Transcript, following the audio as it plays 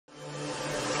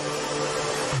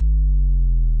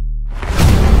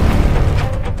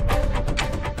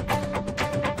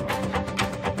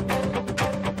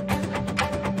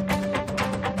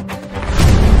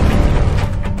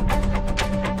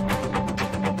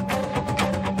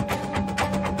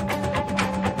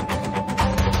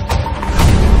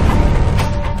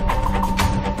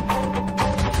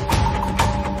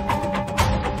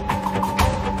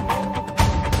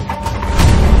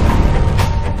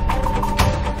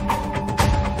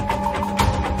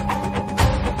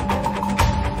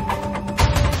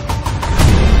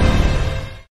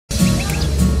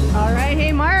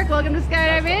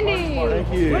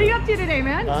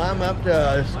today, man? I'm up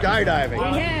to skydiving.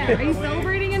 Yeah. Are you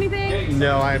celebrating anything?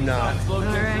 No, I'm not. All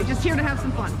right, just here to have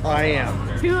some fun. I am.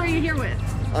 Who are you here with?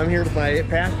 I'm here with my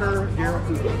pastor, dear.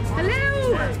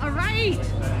 Hello! All right.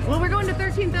 Well, we're going to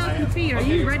 13,000 feet. Are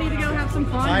you ready to go have some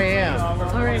fun? I am.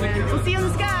 All right, man. We'll see you in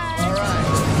the sky. All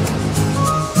right.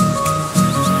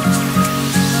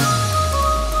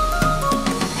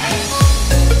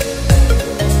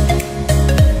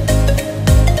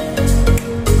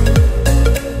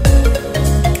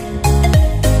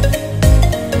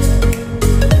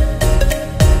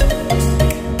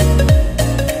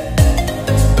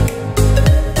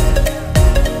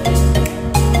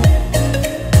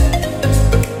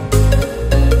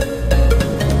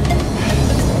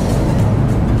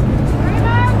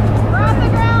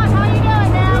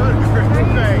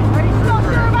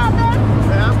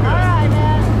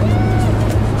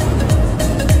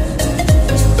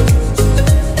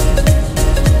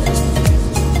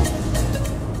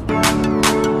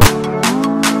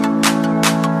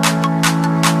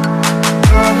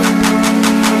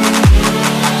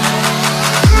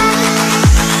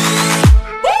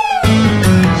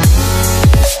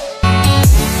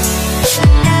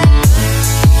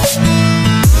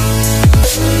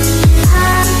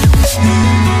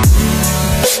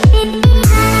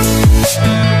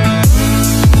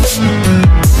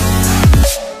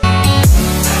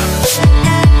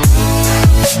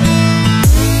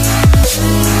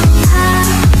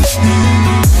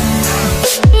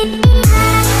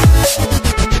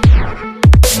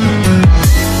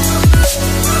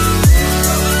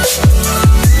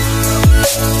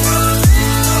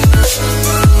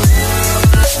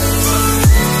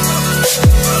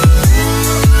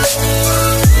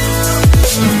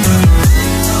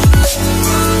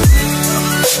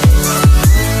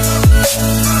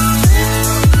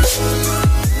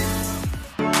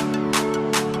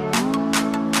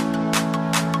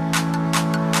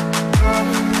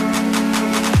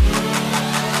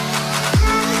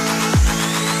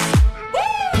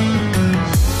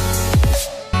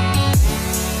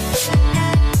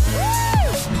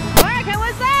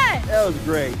 That was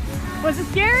great. Was it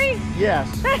scary? Yes.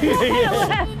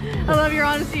 I love your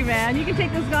honesty, man. You can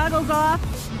take those goggles off.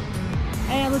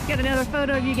 And let's get another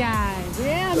photo of you guys.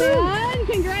 Yeah, man.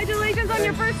 Congratulations on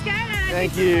your first skydive.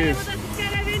 Thank you. With us at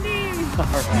Skydive Indy. All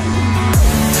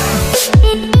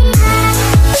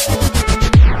right.